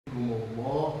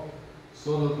Allah,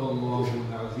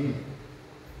 Sadaqallahu al-Azim.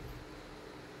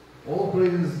 All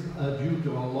praises are due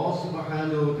to Allah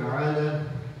subhanahu wa ta'ala,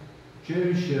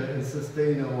 cherisher and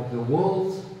sustainer of the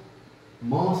worlds,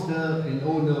 master and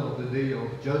owner of the day of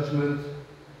judgment,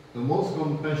 the most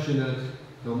compassionate,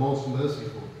 the most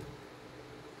merciful.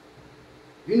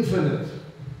 Infinite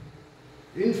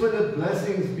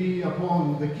blessings be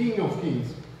upon the King of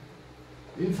Kings.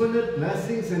 Infinite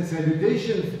blessings and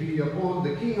salutations be upon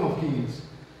the King of Kings,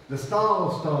 the Star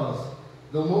of Stars,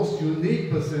 the most unique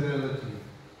personality.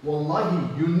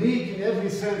 Wallahi, unique in every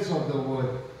sense of the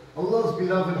word. Allah's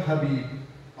beloved Habib,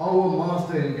 our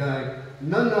master and guide,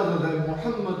 none other than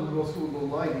Muhammadur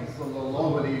Rasulullah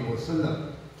sallallahu alayhi wa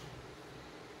sallam.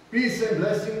 Peace and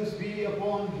blessings be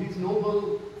upon his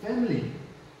noble family,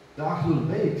 the Ahlul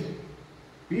Bayt.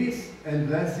 Peace and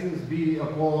blessings be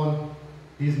upon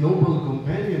his noble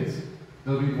companions,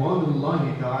 the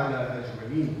Ridwanullahi ta'ala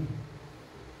ajma'een.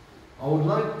 I would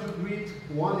like to greet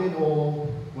one and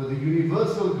all with the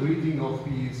universal greeting of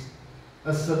peace.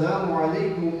 Assalamu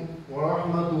alaikum wa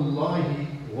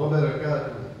rahmatullahi wa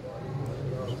barakatuh.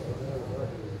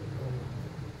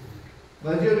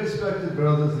 My dear respected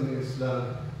brothers in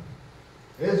Islam,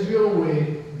 as you are aware,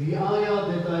 the ayah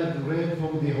that I have read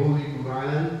from the Holy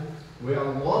Quran, where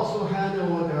Allah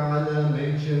subhanahu wa ta'ala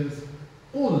mentions,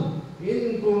 قُلْ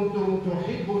إِن كُنْتُمْ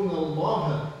تُحِبُّونَ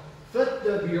اللَّهَ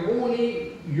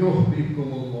فَاتَّبِعُونِي يُحْبِبْكُمُ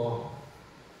اللَّهُ.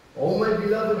 O my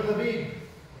beloved Habib,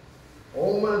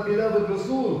 O my beloved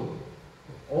Rasul,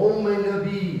 O my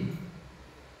Nabi,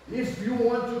 if you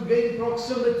want to gain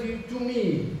proximity to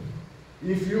me,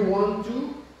 if you want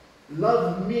to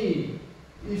love me,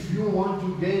 if you want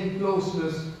to gain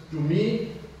closeness to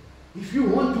me, if you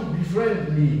want to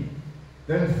befriend me,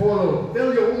 then follow,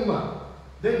 tell your ummah,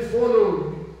 then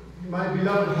follow my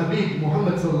beloved Habib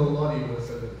Muhammad sallallahu alayhi wa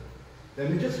sallam. Let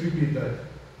me just repeat that.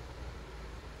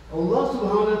 Allah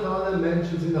subhanahu wa ta'ala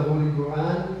mentions in the Holy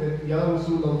Quran that Ya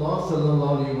Rasulullah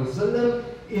sallallahu alayhi wa sallam,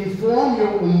 inform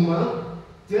your ummah,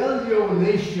 tell your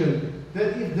nation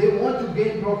that if they want to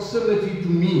gain proximity to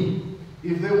me,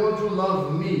 if they want to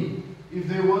love me, if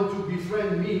they want to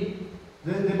befriend me,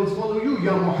 then they must follow you,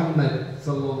 Ya Muhammad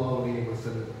sallallahu alayhi wa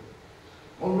sallam.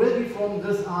 Already from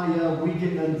this ayah we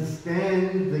can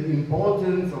understand the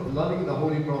importance of loving the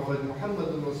Holy Prophet Muhammad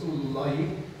Rasulullah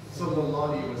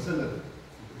sallallahu alayhi wa sallam.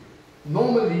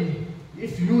 Normally,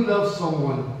 if you love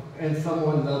someone and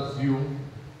someone loves you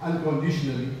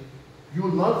unconditionally, you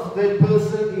love that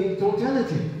person in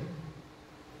totality.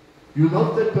 You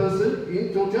love that person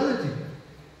in totality.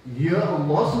 Here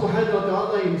Allah subhanahu wa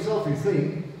ta'ala himself is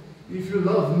saying, if you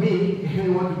love me and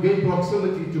you want to gain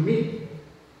proximity to me,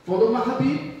 follow my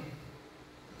Habib.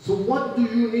 So what do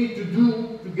you need to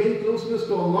do to gain closeness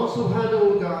to Allah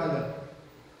subhanahu wa ta'ala?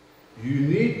 You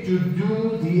need to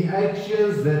do the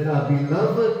actions that are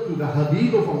beloved to the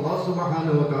Habib of Allah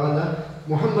subhanahu wa ta'ala,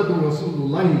 Muhammadur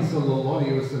Rasulullah sallallahu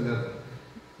alayhi wa sallam.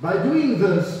 By doing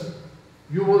this,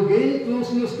 you will gain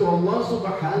closeness to Allah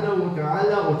subhanahu wa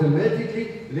ta'ala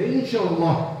automatically, and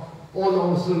inshallah, all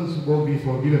our sins will be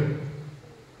forgiven.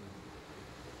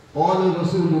 قال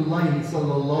رسول الله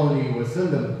صلى الله عليه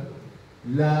وسلم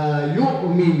لا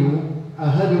يؤمن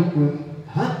أحدكم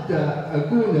حتى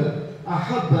أكون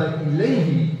أحب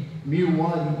إليه من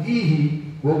والديه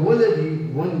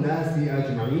وولده والناس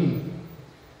أجمعين.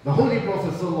 The Holy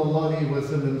Prophet صلى الله عليه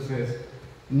وسلم says,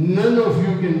 none of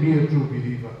you can be a true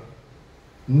believer.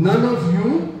 None of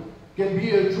you can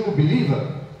be a true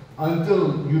believer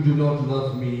until you do not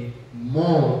love me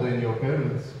more than your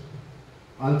parents.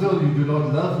 Until you do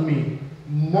not love me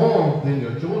more than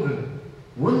your children.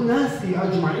 وَالنَّاسِ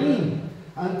أَجْمَعِينَ.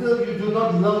 Until you do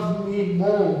not love me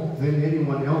more than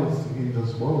anyone else in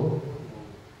this world.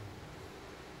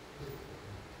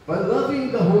 By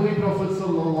loving the Holy Prophet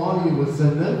sallallahu alaihi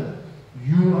wasallam,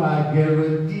 you are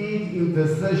guaranteed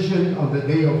intercession on the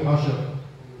day of Hashr.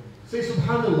 Say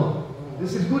subhanallah.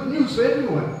 This is good news for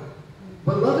everyone.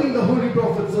 By loving the Holy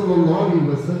Prophet sallallahu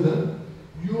alaihi wasallam,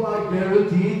 you are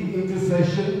guaranteed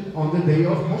intercession on the day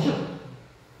of Hashr.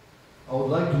 I would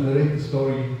like to narrate the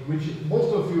story which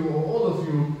most of you or all of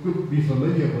you could be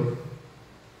familiar with.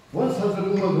 Once Hazrat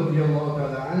Umar radiallahu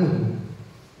ta'ala anhu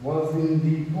was in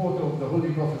the court of the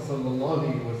Holy Prophet sallallahu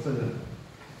alayhi wa sallam.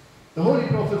 The Holy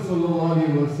Prophet sallallahu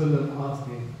alayhi wa sallam asked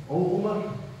him, "O Umar,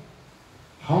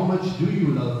 how much do you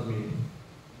love me?"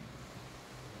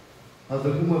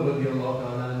 Hazrat Umar radiallahu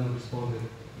ta'ala anhu responded,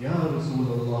 Ya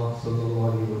Rasulullah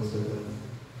sallallahu alayhi wa sallam,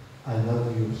 I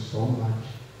love you so much.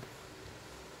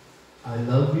 I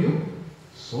love you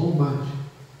so much,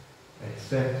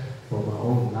 except for my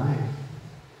own life.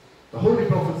 The Holy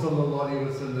Prophet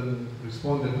ﷺ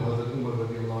responded to Hazrat Umar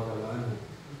radiallahu ta'ala anhu,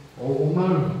 "O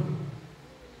Umar,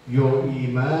 your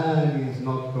Iman is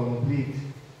not complete.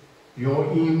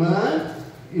 Your Iman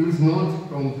is not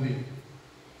complete."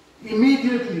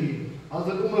 Immediately,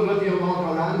 Hazrat Umar radiallahu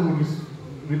ta'ala anhu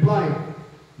replied,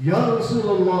 "Ya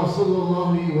Rasulullah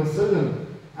sallallahu alayhi wa sallam,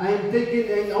 I am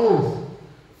taking an oath.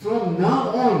 From now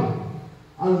on,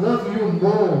 I love you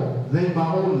more than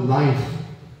my own life."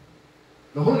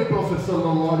 The Holy Prophet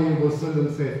sallallahu alayhi wa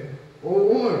sallam said,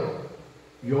 "O Umar,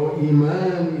 your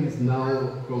Iman is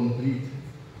now complete."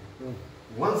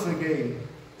 Once again,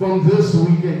 from this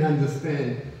we can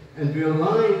understand and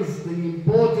realize the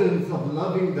importance of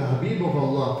loving the Habib of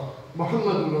Allah,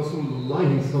 Muhammad Rasulullah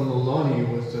sallallahu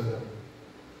alayhi wa sallam.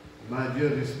 My dear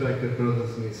respected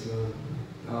brothers in Islam,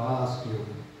 I ask you,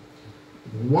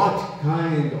 what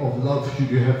kind of love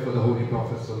should you have for the Holy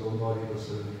Prophet sallallahu alayhi wa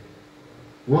sallam?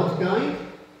 What kind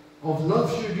of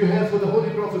love should you have for the Holy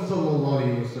Prophet sallallahu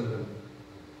alayhi wa sallam?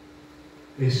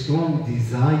 A strong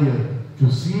desire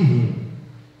to see him,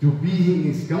 to be in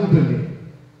his company,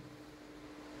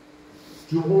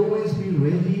 to always be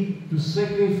ready to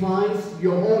sacrifice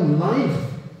your own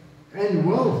life and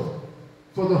wealth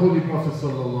for the Holy Prophet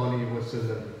sallallahu alayhi wa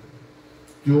sallam,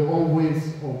 to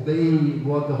always obey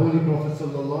what the Holy Prophet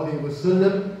sallallahu alayhi wa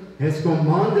sallam has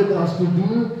commanded us to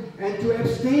do, and to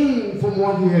abstain from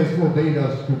what he has forbade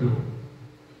us to do,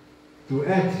 to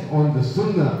act on the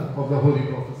sunnah of the Holy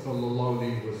Prophet sallallahu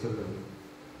alayhi wa sallam.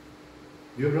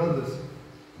 Dear brothers,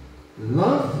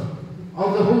 love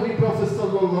of the Holy Prophet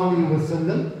sallallahu alayhi wa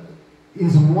sallam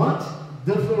is what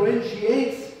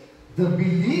differentiates the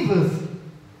believers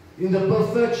in the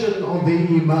perfection of their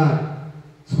Iman.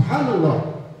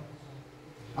 Subhanallah.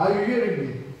 Are you hearing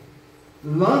me?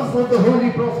 Love of the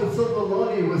Holy Prophet sallallahu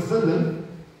alayhi wa sallam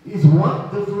is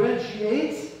what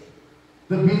differentiates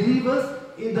the believers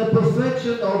in the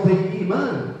perfection of their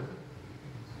Iman.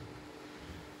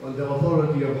 On the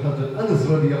authority of Hazrat Anas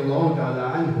radiallahu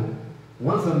ta'ala anhu,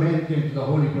 once a man came to the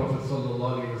Holy Prophet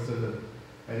sallallahu alayhi wa sallam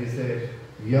and he said,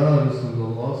 "Ya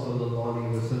Rasulullah sallallahu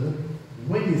alayhi wa sallam,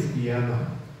 when is Qiyamah?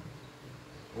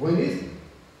 When is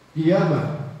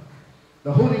Qiyamah?"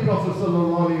 The Holy Prophet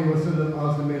sallallahu alayhi wa sallam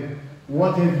asked the man,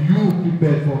 "What have you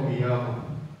prepared for Qiyamah?"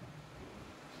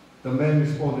 The man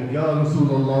responded, "Ya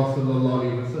Rasulullah sallallahu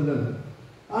alayhi wa sallam,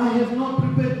 I have not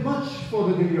prepared much for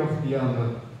the day of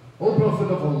Qiyamah. O Prophet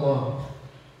of Allah,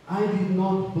 I did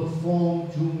not perform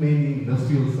too many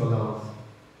nafil salahs."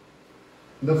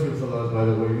 Nafil salahs, by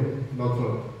the way, not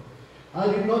for. I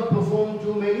did not perform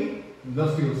too many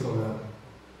nafil salahs.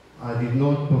 I did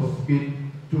not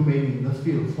perform too many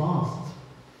nafil fasts.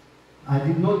 I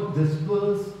did not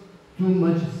disperse too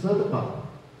much sadaqah,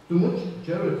 too much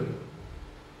charity.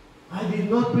 I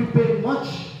did not prepare much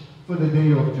for the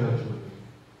day of judgment.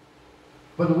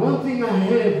 But one thing I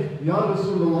have, Ya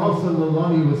Rasulullah sallallahu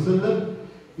alayhi wa sallam,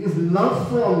 is love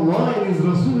for Allah and His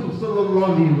Rasul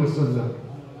sallallahu alayhi wa sallam.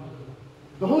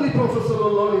 The Holy Prophet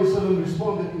sallallahu alayhi wa sallam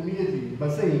responded immediately by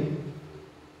saying,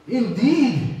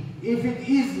 "Indeed, if it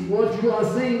is what you are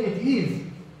saying it is,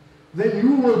 then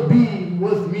you will be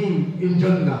with me in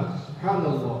Jannah."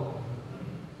 SubhanAllah.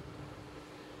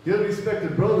 Dear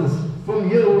respected brothers, from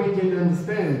here we can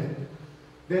understand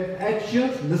that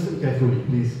actions, listen carefully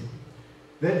please,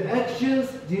 that actions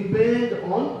depend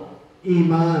on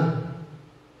Iman.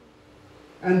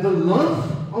 And the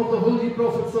love of the Holy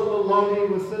Prophet sallallahu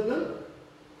alayhi wa sallam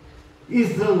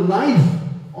is the life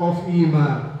of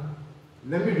Iman.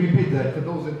 Let me repeat that for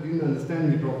those that didn't understand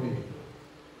me properly.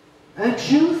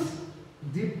 Actions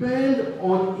depend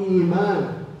on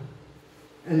Iman.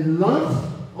 And love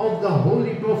of the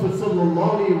Holy Prophet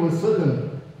sallallahu alayhi wa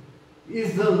sallam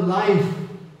is the life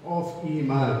of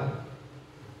Iman.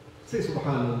 Say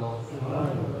Subhanallah.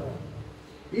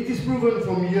 It is proven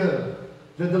from here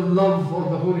that the love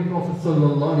of the Holy Prophet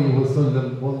sallallahu alayhi wa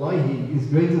sallam, wallahi, is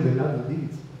greater than other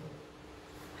deeds.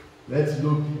 Let's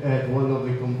look at one of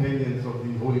the companions of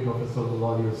the Holy Prophet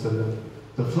sallallahu alayhi wa sallam,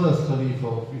 the first Khalifa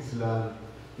of Islam,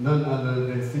 none other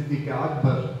than Siddiq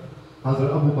Akbar,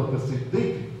 Hazrat Abu Bakr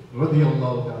Siddiq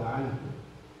radiyallahu ta'ala anhu.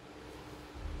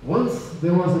 Once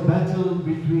there was a battle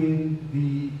between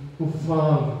the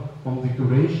kuffar from the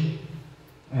Quraysh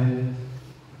and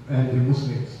the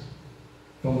Muslims.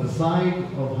 From the side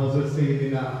of Hazrat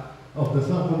Sayyidina, from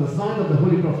the side of the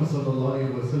Holy Prophet sallallahu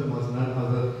alayhi wa sallam was none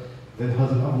other than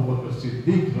Hazrat Abu Bakr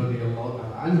Siddiq radiyallahu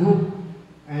ta'ala anhu,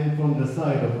 and from the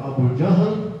side of Abu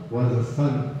Jahl was the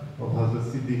son of Hazrat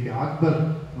Siddiq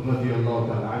Akbar radiyallahu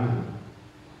ta'ala anhu.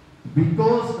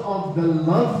 Because of the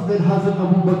love that Hazrat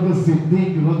Abu Bakr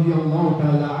Siddiq radiyallahu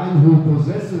ta'ala anhu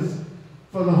possesses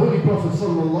for the Holy Prophet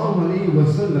sallallahu alaihi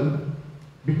wasallam,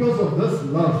 because of this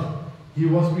love, he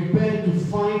was prepared to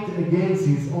fight against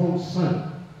his own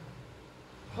son.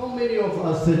 How many of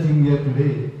us sitting here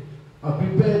today are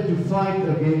prepared to fight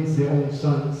against their own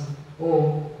sons,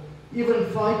 or even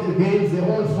fight against their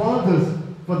own fathers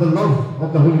for the love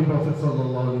of the Holy Prophet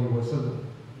sallallahu alaihi wasallam?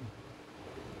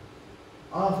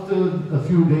 After a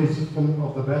few days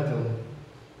of the battle,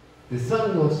 the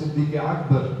son of Siddiq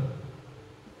Akbar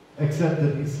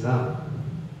accepted Islam.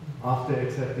 After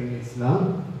accepting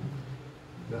Islam,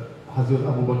 Hazrat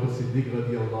Abu Bakr Siddiq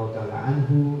radiallahu ta'ala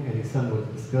anhu and his son were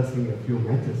discussing a few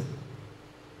matters.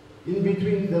 In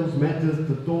between those matters,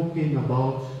 the talk came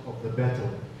about of the battle.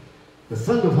 The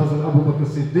son of Hazrat Abu Bakr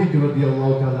Siddiq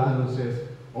radiallahu ta'ala anhu says,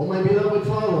 "Oh my beloved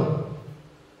father,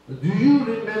 do you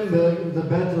remember in the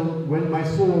battle when my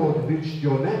sword reached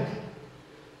your neck?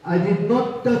 I did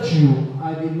not touch you,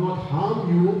 I did not harm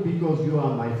you because you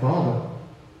are my father."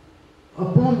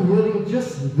 Upon hearing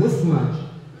just this much,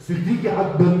 Siddiq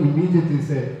Akbar immediately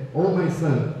said, "Oh my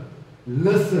son,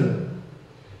 listen,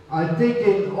 I take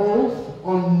an oath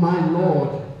on my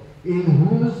Lord, in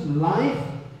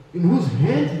whose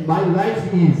hand my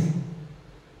life is,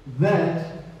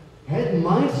 that had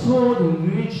my sword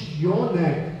reached your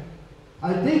neck,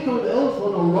 I take an oath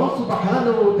on Allah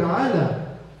subhanahu wa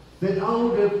ta'ala, that I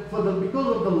would have,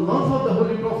 because of the love of the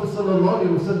Holy Prophet sallallahu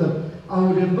alaihi wasallam, I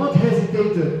would have not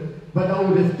hesitated, but I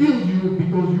would have killed you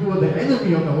because you were the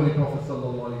enemy of the Holy Prophet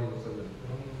sallallahu alaihi wasallam."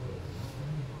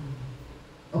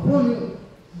 Upon,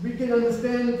 we can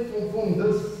understand from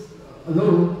this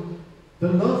alone the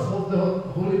love of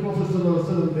the Holy Prophet sallallahu alaihi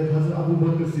wasallam that Hazrat Abu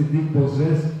Bakr Siddiq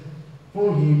possessed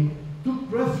for him took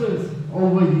preference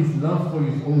over his love for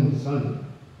his own son.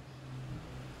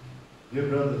 Dear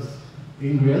brothers,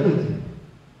 in reality,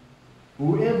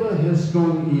 whoever has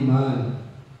strong iman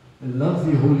and loves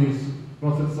the Holy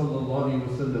Prophet sallallahu alaihi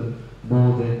wasallam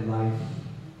more than life,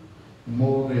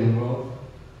 more than wealth,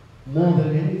 more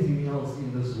than anything else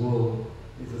in this world,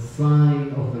 is a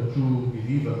sign of a true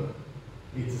believer.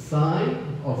 It's a sign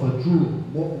of a true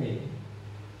mu'min.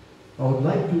 I would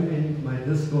like to end my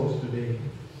discourse today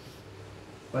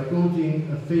by quoting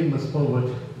a famous poet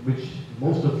which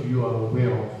most of you are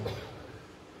aware of,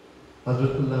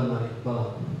 Hazrat Allama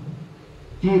Iqbal.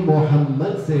 कि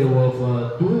मोहम्मद से वफा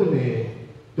तूने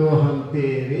तो हम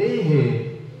तेरे हैं,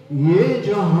 ये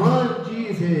जहां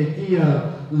चीज है किया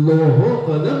लोहो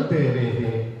कलम तेरे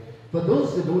हैं. For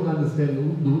those that don't understand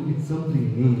Urdu, it simply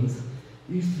means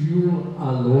if you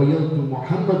are loyal to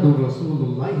Muhammadur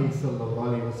Rasulullah sallallahu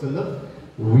alaihi wasallam,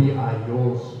 we are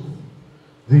yours.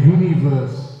 The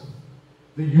universe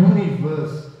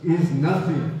is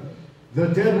nothing.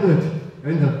 The tablet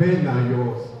and the pen are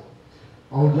yours.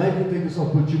 I would like to take this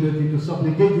opportunity to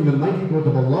supplicate in the mighty court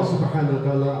of Allah subhanahu wa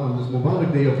ta'ala on this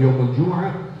Mubarak day of Yawm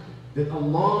al-Jummah, that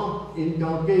Allah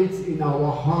inculcates in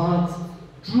our hearts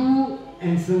true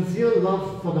and sincere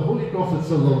love for the Holy Prophet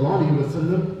sallallahu alaihi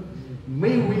wasallam.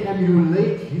 May we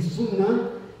emulate his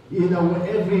sunnah in our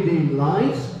everyday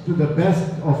lives to the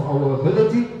best of our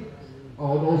ability. I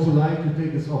would also like to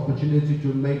take this opportunity to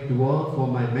make dua for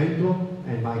my mentor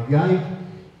and my guide,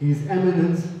 His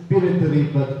Eminence,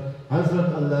 Pirate but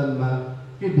Hazrat Allama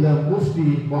Qibla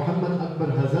Mufti Muhammad Akbar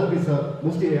Hazabisa,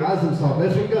 Mufti Azam, South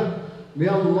Africa. May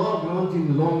Allah grant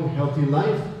him long, healthy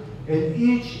life, and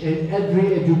each and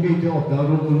every educator of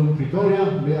Darul Ulum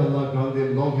Pretoria, may Allah grant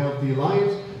them long, healthy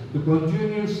lives to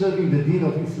continue serving the deen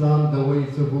of Islam the way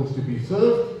it's supposed to be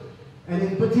served. And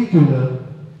in particular,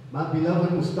 my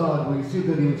beloved Ustad, who is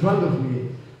seated in front of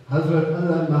me, Hazrat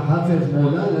Allama Hafiz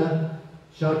Maulana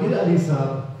Shakir Ali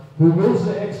Saab, who goes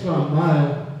the extra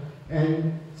mile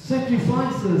and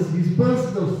sacrifices his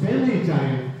personal family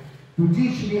time to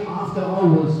teach me after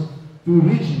hours to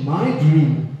reach my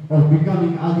dream of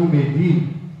becoming Alim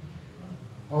Deen.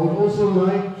 I would also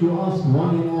like to ask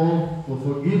one and all for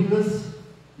forgiveness.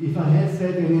 If I had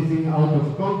said anything out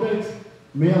of context,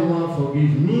 may Allah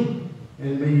forgive me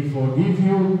and may He forgive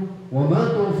you.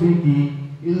 وَمَا تَوْفِيقِي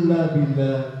إِلَّا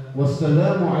بِاللَّهِ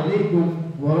وَالسَّلَامُ عَلَيْكُمْ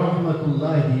وَرَحْمَةُ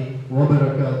اللَّهِ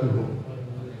وَبَرَكَاتُهُ.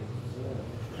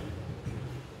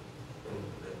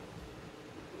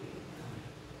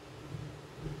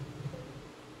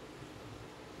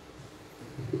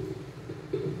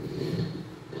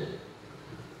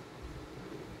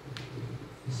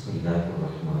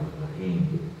 Bismillahirrahmanirrahim.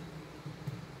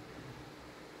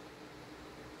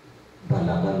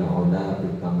 Balagal ula bi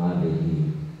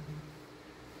kamalihi,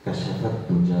 kashafat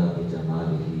tuja bi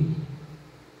jamalihi,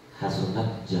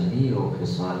 hasunat jami'u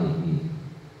khisalihi,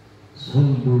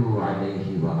 sallu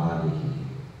alayhi wa alihi.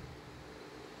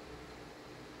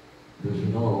 Do you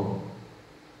know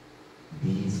the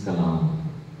these kalam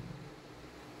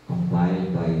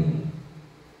compiled by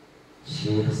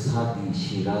Sheikh Sadi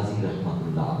Shirazi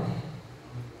Rahmatullah alayhi.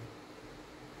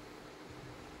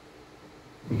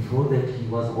 Before that, he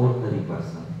was ordinary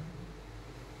person,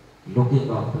 looking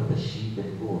after the sheep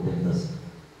and goat in the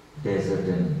desert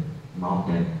and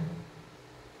mountain.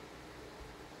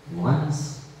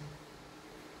 Once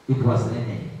it was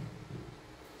raining,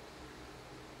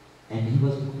 and he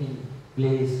was looking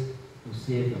place to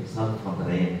save himself from the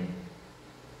rain.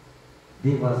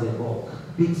 There was a rock,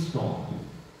 big stone.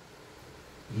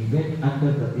 He went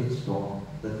under the big stone,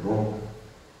 the rock,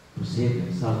 to save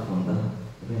himself from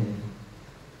the rain.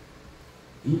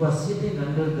 He was sitting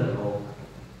under the rock.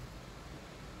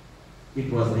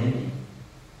 It was raining.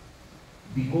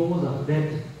 Because of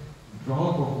that,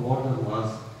 drop of water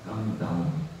was coming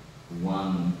down.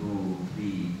 1, 2,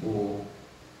 3, 4,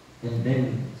 and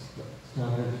then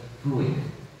started flowing.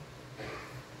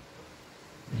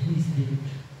 Then he said,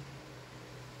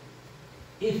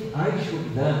 if I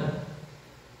should learn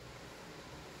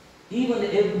even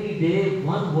every day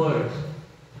one word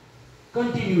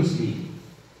continuously,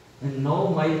 and now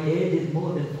my age is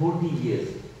more than 40 years,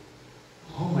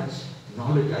 how much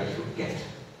knowledge I should get?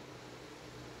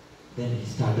 Then he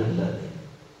started learning.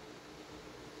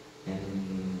 And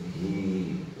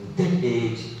in that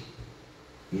age,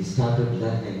 he started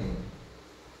learning,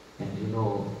 and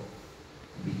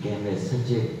became such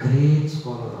a great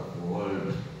scholar of the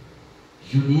world,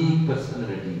 unique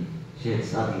personality, Sheikh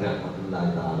Sadi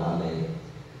Rahmatullahi Ta'ala alayhi.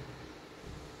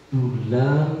 To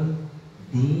learn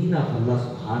Deen of Allah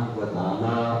Subhanahu wa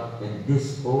Ta'ala in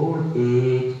this old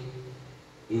age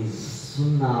is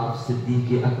Sunnah of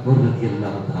Siddiq Akbar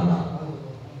radiyallahu ta'ala.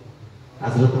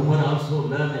 Hazrat Umar also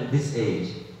learned at this age.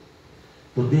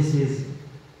 So this is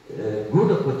a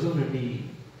good opportunity,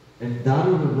 and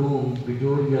Darul Uloom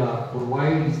Victoria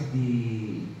provides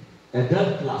the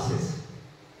adult classes.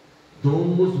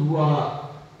 Those who are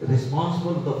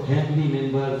responsible for family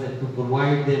members and to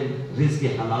provide them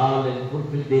rizq halal and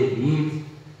fulfill their needs.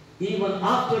 Even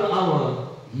after hour,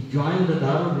 he joined the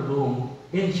Darul Uloom.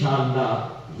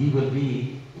 Inshallah, he will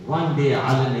be one day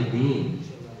alim-e-deen.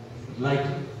 Like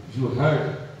you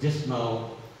heard just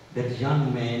now, that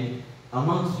young man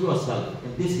amongst yourself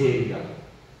in this area,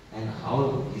 and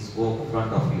how he spoke in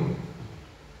front of you.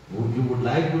 You would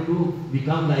like to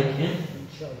become like him?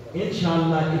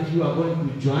 Inshallah, if you are going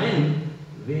to join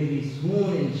very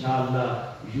soon,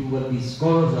 inshallah, you will be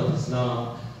scholars of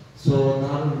Islam. So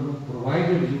Darul Uloom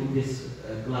provided you this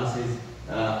classes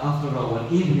after our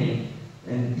evening,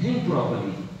 and think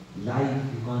properly. Life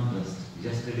you can't trust.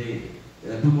 Yesterday,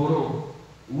 tomorrow,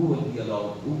 who will be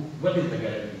allowed? What is the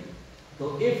guarantee?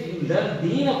 So if you learn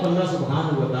Deen of Allah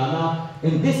Subhanahu wa Ta'ala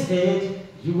in this age,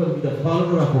 you will be the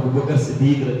follower of Abu Bakr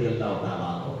Siddiq radiyallahu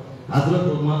ta'ala, Hazrat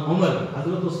Umar,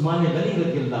 Hazrat Usman Ghani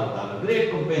radiyallahu ta'ala,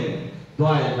 great companion.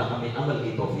 Dua Allah hame amal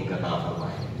ki tawfiq ata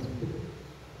farmaye.